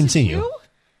 it? no one can 9-2? see you.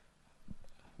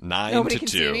 9-2. Nobody can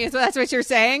see me, so that's what you're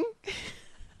saying?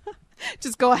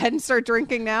 Just go ahead and start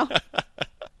drinking now.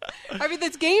 I mean,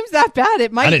 this game's that bad.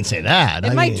 It might. I didn't say that.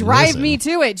 It might drive me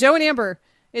to it. Joe and Amber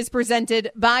is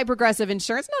presented by Progressive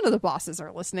Insurance. None of the bosses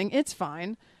are listening. It's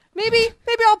fine. Maybe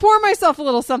I'll pour myself a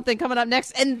little something coming up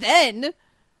next, and then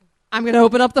I'm going to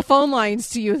open up the phone lines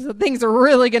to you, so things are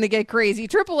really going to get crazy.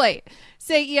 888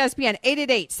 say ESPN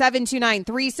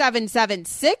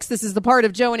 888-729-3776. This is the part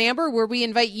of Joe and Amber where we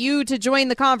invite you to join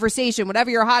the conversation. Whatever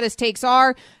your hottest takes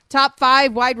are, top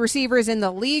 5 wide receivers in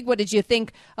the league. What did you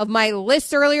think of my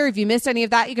list earlier? If you missed any of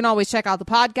that, you can always check out the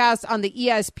podcast on the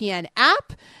ESPN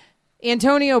app.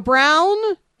 Antonio Brown,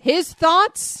 his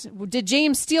thoughts. Did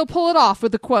James Steele pull it off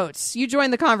with the quotes? You join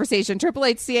the conversation.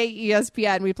 888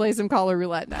 ESPN. We play some caller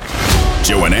roulette next.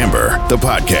 Joe and Amber, the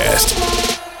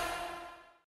podcast.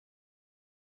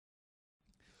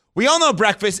 We all know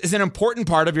breakfast is an important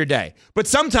part of your day, but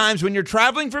sometimes when you're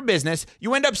traveling for business,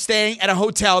 you end up staying at a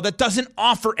hotel that doesn't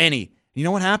offer any. You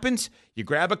know what happens? You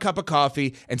grab a cup of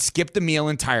coffee and skip the meal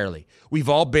entirely. We've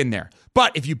all been there.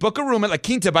 But if you book a room at La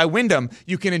Quinta by Wyndham,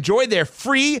 you can enjoy their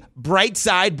free Bright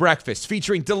Side breakfast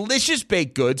featuring delicious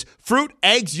baked goods, fruit,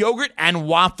 eggs, yogurt, and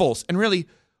waffles. And really,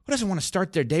 who doesn't want to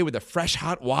start their day with a fresh,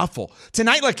 hot waffle?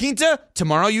 Tonight, La Quinta,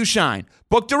 tomorrow you shine.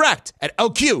 Book direct at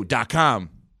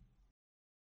lq.com.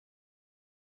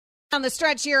 On the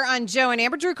stretch here on Joe and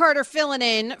Amber, Drew Carter filling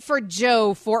in for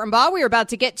Joe Fortenbaugh. We are about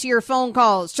to get to your phone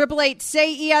calls. 888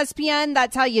 say ESPN.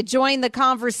 That's how you join the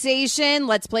conversation.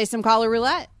 Let's play some caller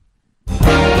roulette.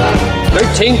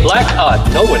 13 black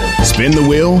odd, no winner. Spin the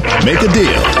wheel, make a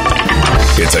deal.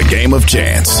 It's a game of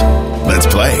chance. Let's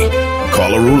play.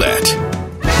 Call a roulette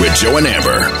with Joe and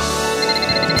Amber.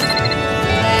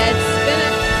 Let's spin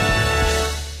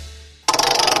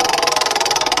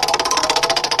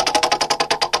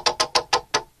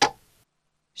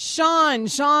it.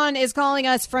 Sean is calling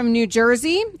us from New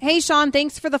Jersey. Hey, Sean,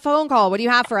 thanks for the phone call. What do you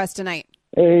have for us tonight?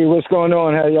 Hey, what's going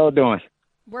on? How y'all doing?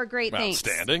 We're great, thanks.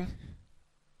 Outstanding.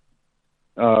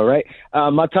 All right.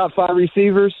 My top 5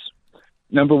 receivers.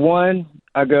 Number 1,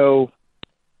 I go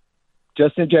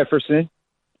Justin Jefferson.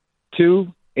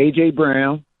 2, A.J.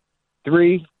 Brown.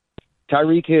 3,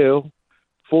 Tyreek Hill.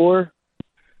 4,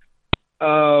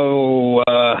 oh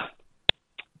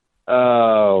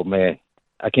man,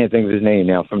 I can't think of his name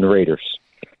now from the Raiders.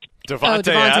 Devontae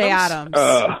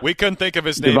Adams. We couldn't think of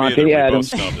his name Devontae either.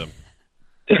 Adams. We both snubbed him.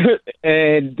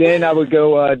 And then I would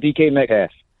go DK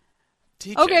Metcalf.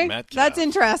 Okay, Metcalf. that's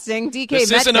interesting. DK This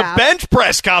Metcalf. isn't a bench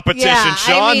press competition, Yeah,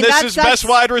 Sean. I mean, this is best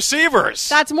wide receivers.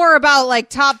 That's more about like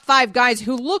top 5 guys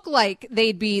who look like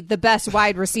they'd be the best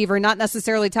wide receiver, not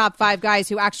necessarily top 5 guys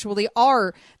who actually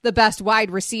are the best wide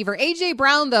receiver. A.J.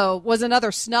 Brown, though, was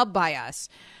another snub by us.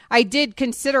 I did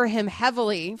consider him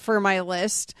heavily for my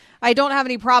list. I don't have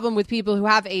any problem with people who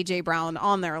have A.J. Brown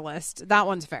on their list. That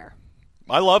one's fair.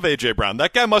 I love A.J. Brown.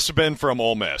 That guy must have been from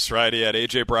Ole Miss, right? He had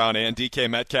A.J. Brown and DK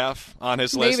Metcalf on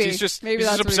his list. Maybe. He's just Maybe he's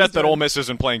that's what upset he's that doing. Ole Miss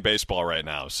isn't playing baseball right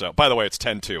now. So, by the way, it's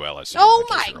 10-2 LSU. Oh, in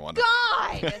case my you're wondering.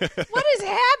 God. What is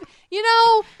happening? You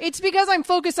know, it's because I'm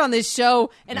focused on this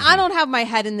show, and I don't have my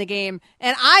head in the game,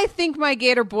 and I think my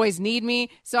Gator boys need me,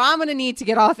 so I'm going to need to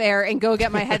get off air and go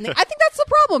get my head in the I think that's the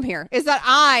problem here, is that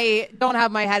I don't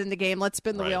have my head in the game. Let's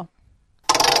spin the wheel.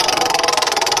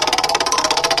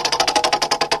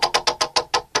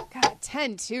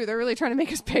 10-2. They're really trying to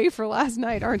make us pay for last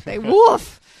night, aren't they?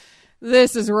 Woof.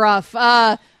 This is rough.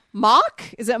 Mock?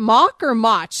 Is it Mock or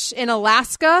Mach in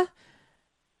Alaska?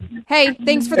 Hey,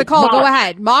 thanks for the call. Go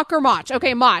ahead. Mock or Mach?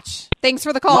 Okay, Mach. Thanks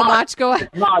for the call, Mach. Go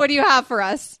ahead. What do you have for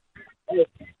us?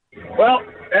 Well,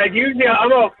 usually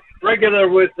I'm a regular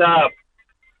with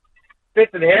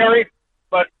Fitz and Harry,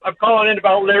 but I'm calling in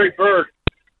about Larry Bird.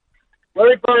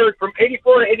 Larry Bird from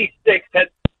 84 to 86 had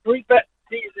 3 best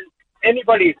seasons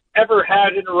anybody's ever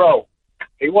had in a row.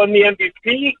 He won the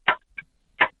MVP,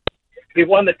 he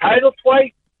won the title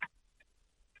twice,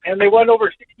 and they won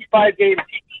over 65 games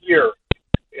each year.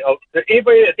 You know,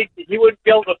 anybody that thinks that he wouldn't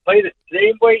be able to play the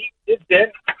same way he did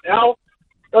then, now,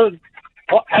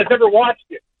 has never watched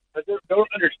it. Don't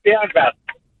understand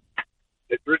basketball.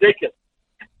 It's ridiculous.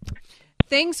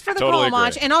 Thanks for the Totally call,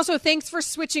 Mach. agree. And also thanks for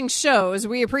switching shows.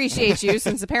 We appreciate you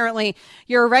since apparently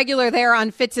you're a regular there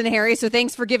on Fitz and Harry. So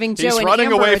thanks for giving Joe He's and running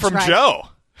Amber away a from try. Joe.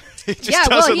 He just Yeah,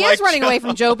 well, doesn't he like is running Joe. away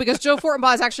from Joe because Joe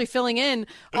Fortenbaugh is actually filling in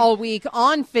all week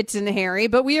on Fitz and Harry.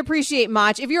 But we appreciate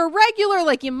Mach. If you're a regular,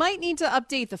 like, you might need to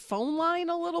update the phone line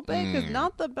a little bit because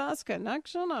not the best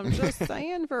connection. I'm just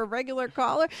saying for a regular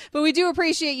caller. But we do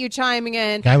appreciate you chiming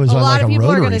in. Guy was a on, lot like, of a people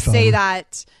are rotary going to say phone.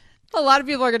 that. A lot of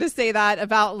people are going to say that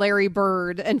about Larry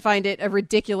Bird and find it a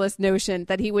ridiculous notion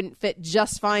that he wouldn't fit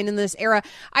just fine in this era.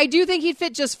 I do think he'd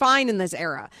fit just fine in this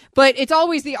era, but it's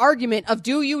always the argument of,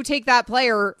 do you take that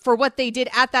player for what they did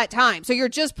at that time? So you're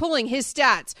just pulling his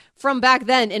stats from back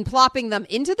then and plopping them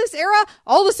into this era.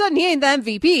 All of a sudden, he ain't the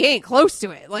MVP. He ain't close to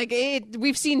it. Like,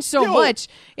 we've seen so much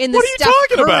in the what are you Steph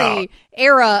talking Curry about?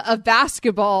 era of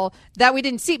basketball that we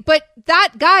didn't see. But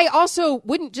that guy also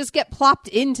wouldn't just get plopped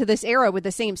into this era with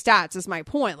the same stats, is my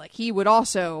point. Like, he would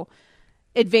also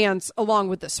advance along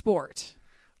with the sport.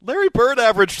 Larry Bird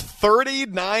averaged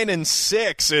 39 and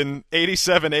 6 in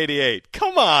 87-88.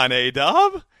 Come on,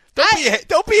 A-Dub.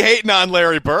 Don't be hating on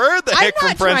Larry Bird, the hick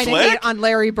from French I'm not trying to Lick. hate on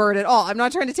Larry Bird at all. I'm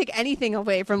not trying to take anything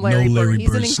away from Larry No Bird. Larry He's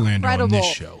Bird an slander on incredible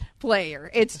this show. player.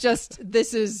 It's just,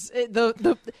 this is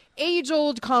the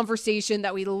age-old conversation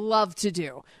that we love to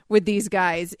do with these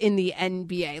guys in the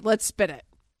NBA. Let's spin it.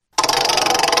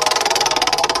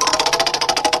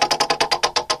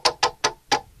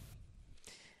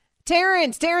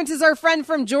 Terrence is our friend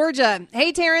from Georgia.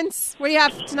 Hey, Terrence, what do you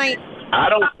have tonight? I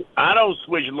don't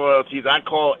switch loyalties. I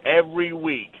call every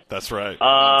week. That's right.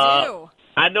 You do.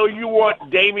 I know you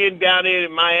want Damian down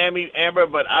in Miami, Amber,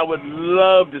 but I would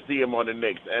love to see him on the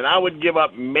Knicks. And I would give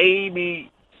up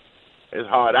maybe it's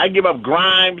hard. I give up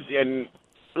Grimes and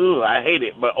I hate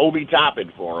it, but Obi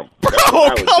Toppin for him.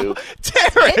 Bro, come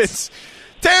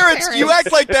Terrence, you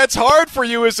act like that's hard for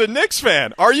you as a Knicks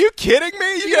fan. Are you kidding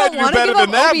me? You got to do better than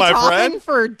that, my friend.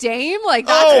 For Dame, like,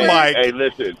 that's Oh where my! Hey,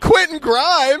 listen, Quentin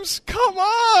Grimes, come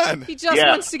on. he just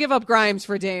wants to give up Grimes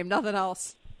for Dame, nothing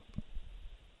else.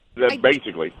 That's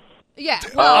basically. Yeah,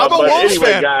 well, I'm a but Wolves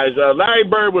anyway, fan. guys, Larry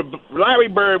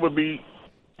Bird would be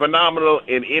phenomenal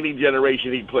in any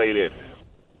generation he played in.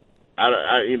 And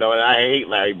I hate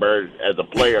Larry Bird as a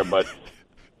player, but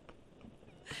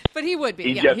he would be.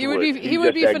 He Yeah, just he would would. be. He's He would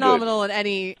just be that phenomenal in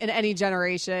any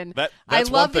generation. That's I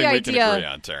love one thing the we can agree idea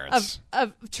on, Terrence.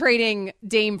 of trading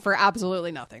Dame for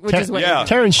absolutely nothing, which is what. Yeah.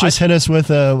 Terrence just hit us with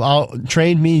I'll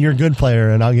trade me your good player,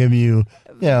 and I'll give you,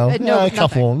 a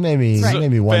couple, maybe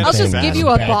one. I'll just thing. give you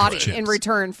a Bag of body chips. in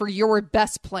return for your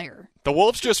best player. The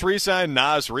Wolves just re-signed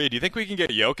Naz Reid. Do you think we can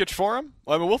get Jokic for him?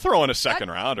 I mean, we'll throw in a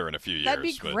second rounder in a few years. That'd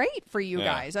be but- great for you yeah.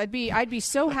 guys. I'd be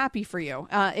so happy for you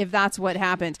if that's what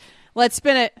happened. Let's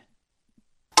spin it.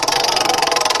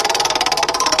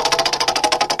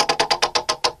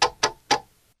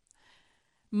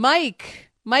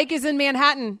 Mike is in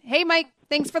Manhattan. Hey, Mike.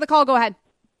 Thanks for the call. Go ahead.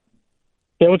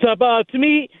 Yeah, what's up? To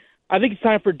me, I think it's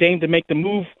time for Dame to make the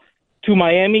move to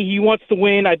Miami. He wants to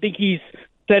win. I think he's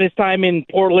set his time in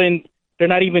Portland. They're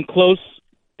not even close.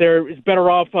 They're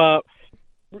better off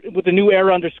with the new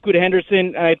era under Scoot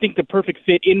Henderson. And I think the perfect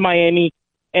fit in Miami.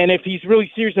 And if he's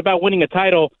really serious about winning a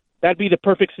title, that'd be the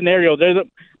perfect scenario.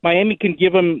 Miami can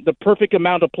give him the perfect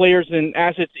amount of players and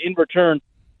assets in return.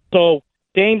 So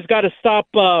Dame's got to stop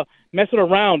messing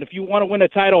around. If you want to win a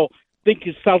title, I think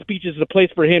South Beach is the place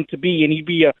for him to be, and he'd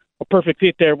be a perfect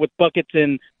fit there with Buckets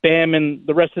and Bam and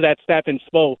the rest of that staff in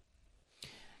Spo.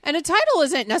 And a title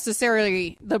isn't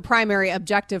necessarily the primary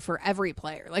objective for every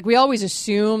player. Like, we always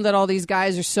assume that all these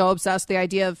guys are so obsessed with the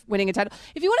idea of winning a title.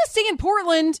 If you want to stay in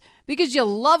Portland because you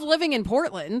love living in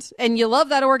Portland and you love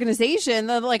that organization,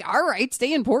 then like, all right,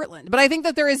 stay in Portland. But I think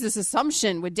that there is this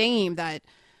assumption with Dame that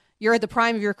you're at the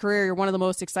prime of your career, you're one of the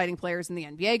most exciting players in the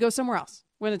NBA, go somewhere else.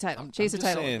 Win a title. Chase a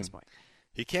title at this point.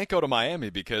 He can't go to Miami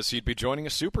because he'd be joining a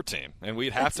super team, and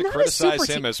we'd have It's to not a criticize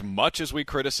super him team. as much as we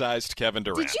criticized Kevin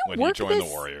Durant when he work joined this- the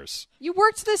Warriors. You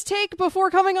worked this take before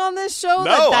coming on this show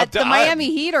No, that the I'm- Miami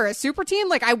Heat are a super team?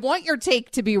 Like, I want your take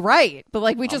to be right, but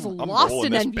like, we just I'm lost rolling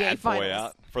an this NBA bad boy Finals.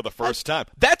 out for the first time.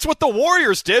 That's what the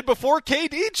Warriors did before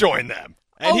KD joined them,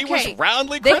 and he was Okay.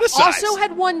 roundly They criticized. also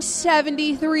had won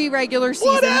 73 regular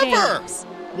season Whatever. games.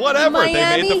 Whatever, Miami they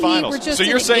made the Heat finals. were just So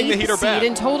you're an saying the 8th Heat are seed bad?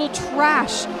 and total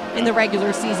trash in the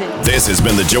regular season. This has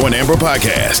been the Joe and Amber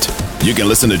Podcast. You can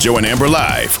listen to Joe and Amber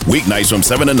live weeknights from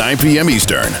 7 to 9 p.m.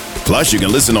 Eastern. Plus, you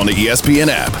can listen on the ESPN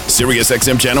app,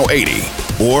 SiriusXM Channel 80,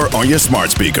 or on your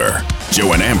smart speaker.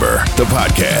 Joe and Amber, the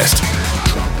podcast.